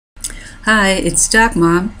Hi, it's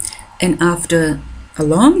Jaguar, and after a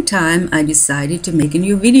long time I decided to make a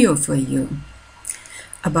new video for you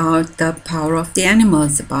about the power of the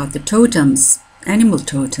animals, about the totems, animal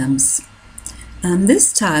totems. And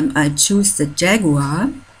this time I choose the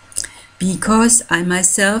Jaguar because I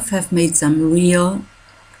myself have made some real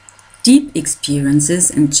deep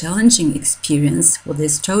experiences and challenging experience with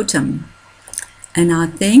this totem. And I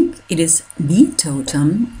think it is the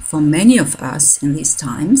totem for many of us in these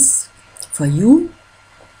times. For you,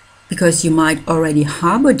 because you might already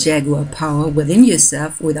harbor Jaguar power within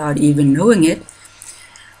yourself without even knowing it,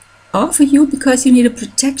 or for you because you need a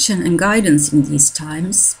protection and guidance in these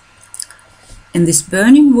times, in this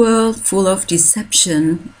burning world full of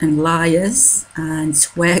deception and liars and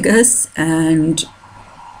swaggers and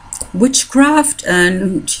witchcraft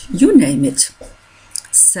and you name it.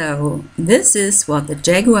 So this is what the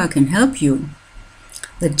Jaguar can help you.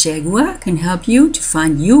 The Jaguar can help you to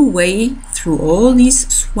find your way through all these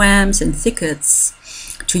swamps and thickets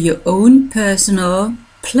to your own personal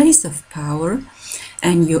place of power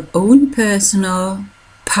and your own personal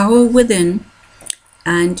power within,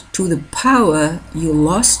 and to the power you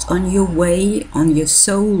lost on your way, on your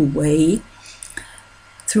soul way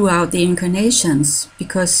throughout the incarnations,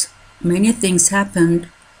 because many things happened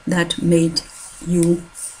that made you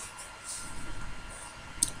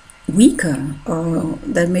weaker, or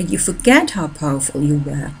that made you forget how powerful you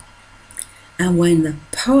were. And when the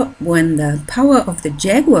power of the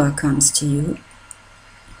Jaguar comes to you,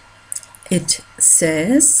 it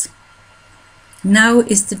says, now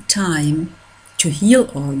is the time to heal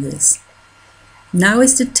all this. Now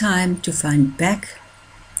is the time to find back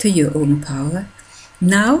to your own power.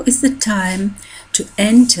 Now is the time to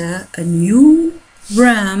enter a new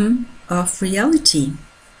realm of reality,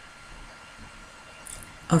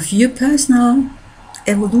 of your personal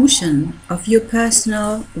evolution, of your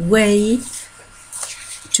personal way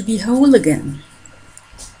to be whole again.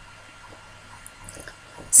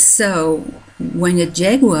 So when a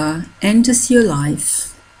Jaguar enters your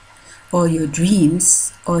life, or your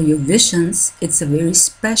dreams, or your visions, it's a very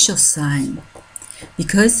special sign,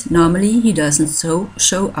 because normally he doesn't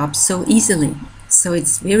show up so easily. So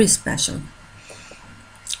it's very special.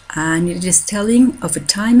 And it is telling of a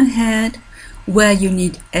time ahead where you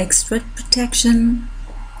need extra protection,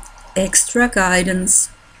 extra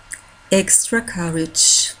guidance, extra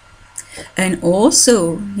courage. And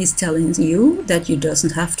also he's telling you that you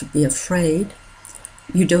don't have to be afraid.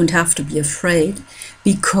 You don't have to be afraid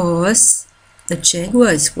because the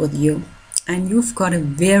Jaguar is with you, and you've got a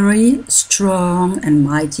very strong and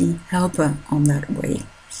mighty helper on that way.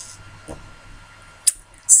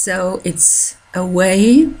 So it's a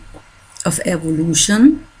way of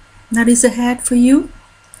evolution that is ahead for you,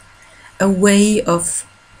 a way of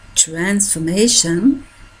transformation,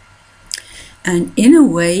 and in a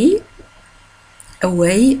way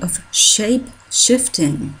of shape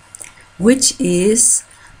shifting, which is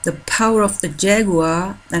the power of the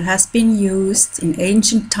Jaguar that has been used in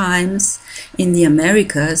ancient times in the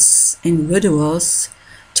Americas in rituals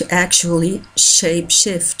to actually shape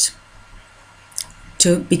shift,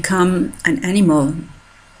 to become an animal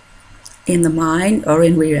in the mind or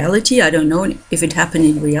in reality. I don't know if it happened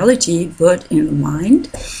in reality, but in the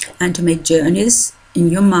mind, and to make journeys in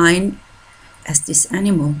your mind as this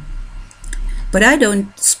animal. But I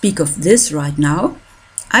don't speak of this right now.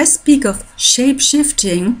 I speak of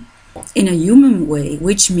shape-shifting in a human way,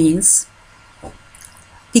 which means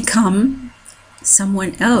become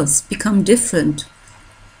someone else, become different,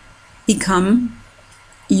 become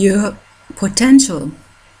your potential,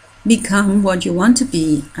 become what you want to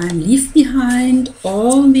be, and leave behind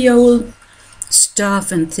all the old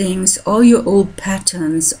stuff and things, all your old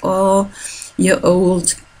patterns, all your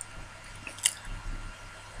old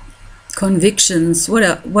convictions,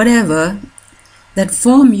 whatever that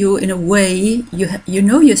form you in a way you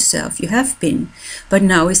know yourself, you have been. But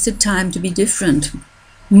now is the time to be different.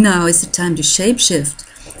 Now is the time to shapeshift,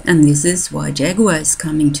 and this is why Jaguar is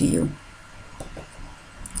coming to you.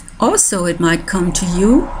 Also, it might come to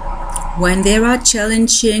you when there are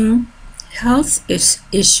challenging health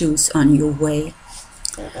issues on your way.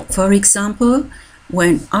 For example,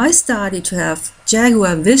 when I started to have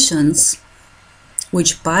Jaguar visions,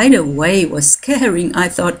 which by the way was scaring, I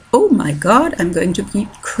thought, oh my God, I'm going to be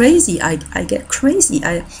crazy. I get crazy.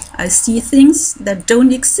 I see things that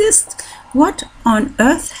don't exist. What on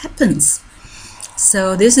earth happens?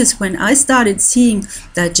 So this is when I started seeing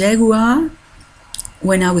that Jaguar.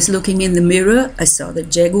 When I was looking in the mirror, I saw the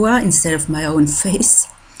Jaguar instead of my own face.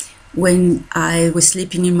 When I was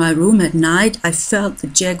sleeping in my room at night, I felt the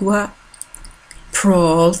Jaguar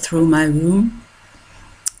crawl through my room.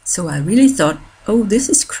 So I really thought, oh, this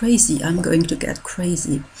is crazy, I'm going to get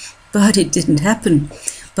crazy. But it didn't happen.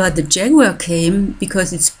 But the Jaguar came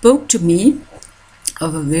because it spoke to me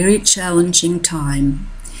of a very challenging time.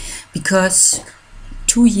 Because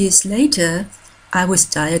 2 years later, I was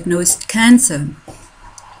diagnosed cancer.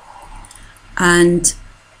 And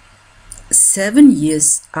 7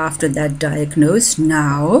 years after that diagnosis,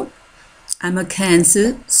 now I'm a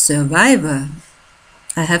cancer survivor.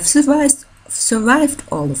 I have survived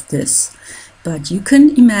all of this. But you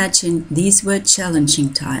can imagine these were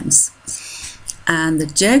challenging times. And the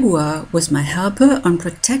Jaguar was my helper and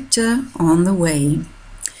protector on the way.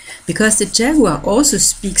 Because the Jaguar also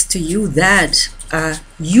speaks to you that a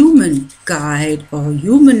human guide or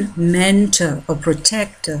human mentor or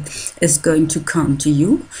protector is going to come to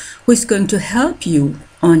you, who is going to help you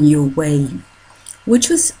on your way.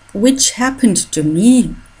 Which happened to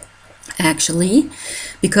me actually,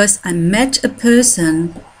 because I met a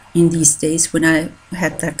person in these days when I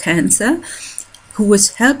had that cancer, who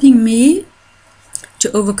was helping me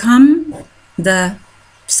to overcome the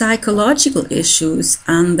psychological issues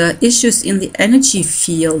and the issues in the energy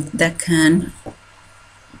field that can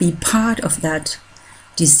be part of that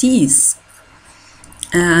disease,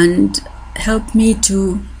 and help me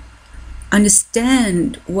to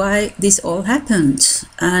understand why this all happened,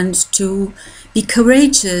 and to be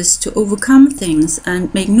courageous to overcome things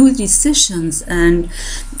and make new decisions and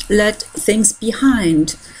let things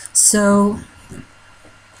behind. So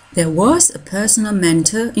there was a personal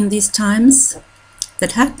mentor in these times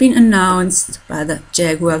that had been announced by the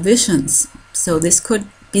Jaguar visions. So this could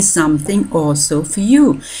be something also for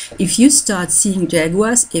you. If you start seeing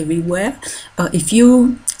Jaguars everywhere, or if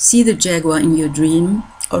you see the Jaguar in your dream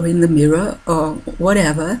or in the mirror or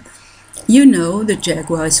whatever, you know the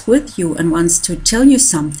Jaguar is with you and wants to tell you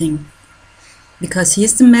something, because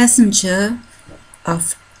he's the messenger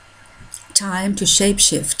of time to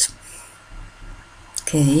shapeshift.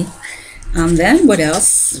 Okay, and then what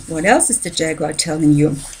else? What else is the Jaguar telling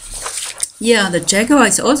you? Yeah, the Jaguar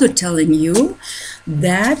is also telling you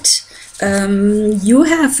that you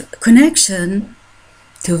have connection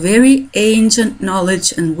to very ancient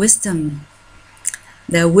knowledge and wisdom.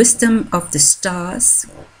 The wisdom of the stars,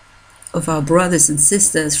 of our brothers and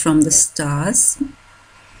sisters from the stars,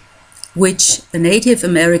 which the Native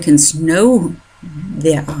Americans know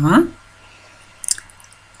there are.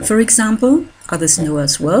 For example, others know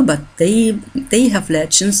as well, but they have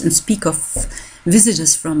legends and speak of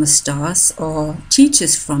visitors from the stars or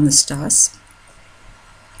teachers from the stars,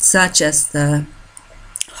 such as the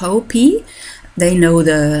Hopi. They know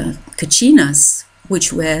the Kachinas,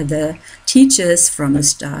 which were the teachers from the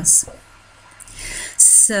stars.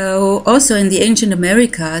 So also in the ancient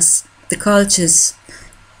Americas, the cultures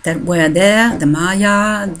that were there, the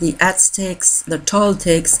Maya, the Aztecs, the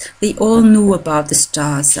Toltecs, they all knew about the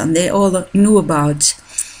stars, and they all knew about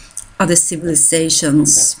other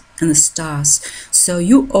civilizations and the stars. So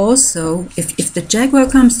you also, if the Jaguar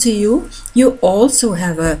comes to you, you also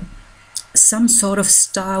have some sort of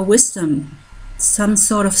star wisdom, some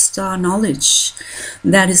sort of star knowledge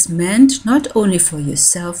that is meant not only for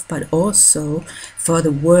yourself but also for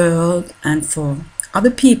the world and for other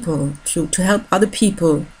people, to help other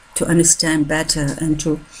people to understand better and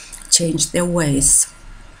to change their ways.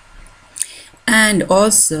 And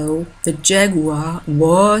also the Jaguar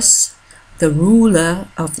was the ruler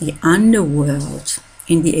of the underworld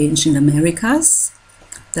in the ancient Americas,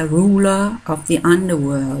 the ruler of the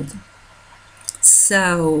underworld.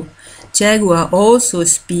 So Jaguar also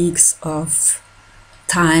speaks of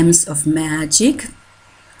times of magic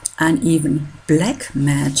and even black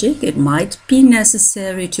magic. It might be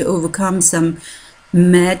necessary to overcome some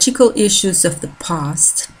magical issues of the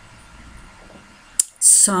past,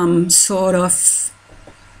 some sort of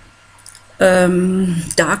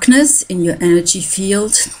darkness in your energy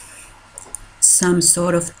field, some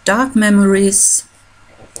sort of dark memories,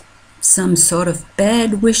 some sort of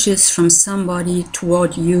bad wishes from somebody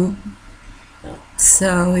toward you.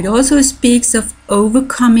 So it also speaks of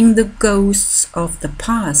overcoming the ghosts of the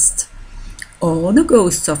past or the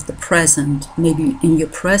ghosts of the present. Maybe in your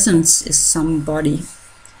presence is somebody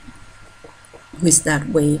who is that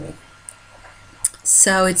way.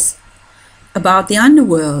 So it's about the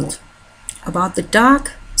underworld, about the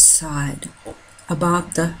dark side,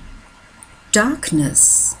 about the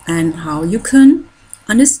darkness and how you can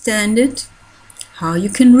understand it, how you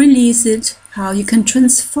can release it, how you can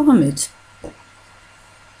transform it.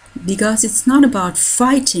 Because it's not about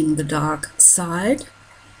fighting the dark side,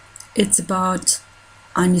 it's about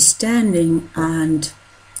understanding and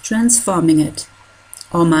transforming it,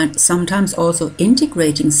 or sometimes also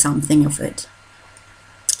integrating something of it.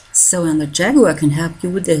 So, and the Jaguar can help you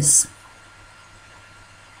with this.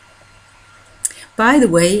 By the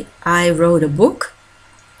way, I wrote a book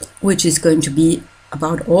which is going to be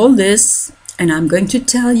about all this, and I'm going to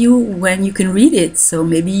tell you when you can read it. So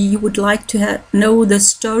maybe you would like to know the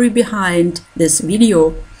story behind this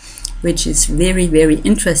video, which is very, very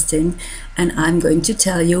interesting, and I'm going to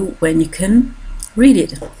tell you when you can read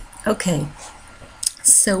it. Okay,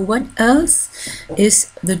 so what else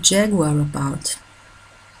is the Jaguar about?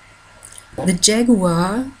 The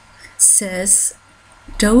Jaguar says,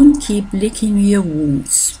 don't keep licking your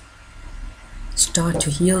wounds. Start to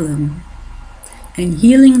heal them. And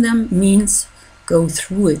healing them means go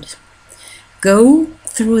through it. Go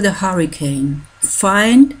through the hurricane.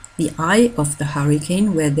 Find the eye of the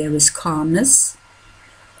hurricane where there is calmness,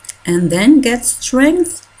 and then get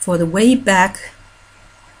strength for the way back,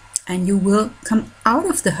 and you will come out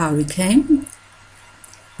of the hurricane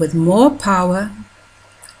with more power,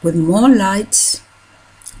 with more light,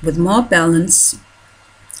 with more balance,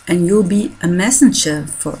 and you'll be a messenger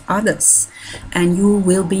for others, and you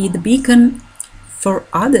will be the beacon for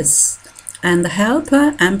others, and the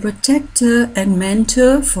helper and protector and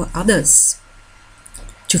mentor for others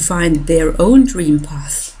to find their own dream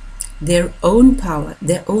path, their own power,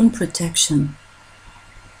 their own protection.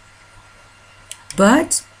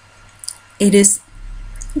 But it is,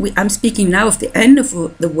 I'm speaking now of the end of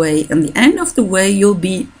the way, and the end of the way you'll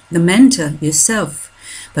be the mentor yourself.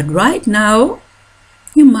 But right now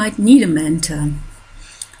you might need a mentor,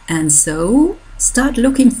 and so start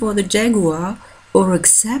looking for the Jaguar, or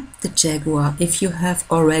accept the Jaguar if you have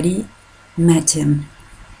already met him.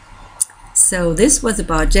 So this was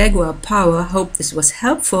about Jaguar power. Hope this was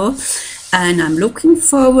helpful, and I'm looking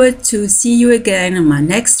forward to see you again in my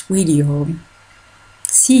next video.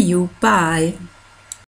 See you. Bye.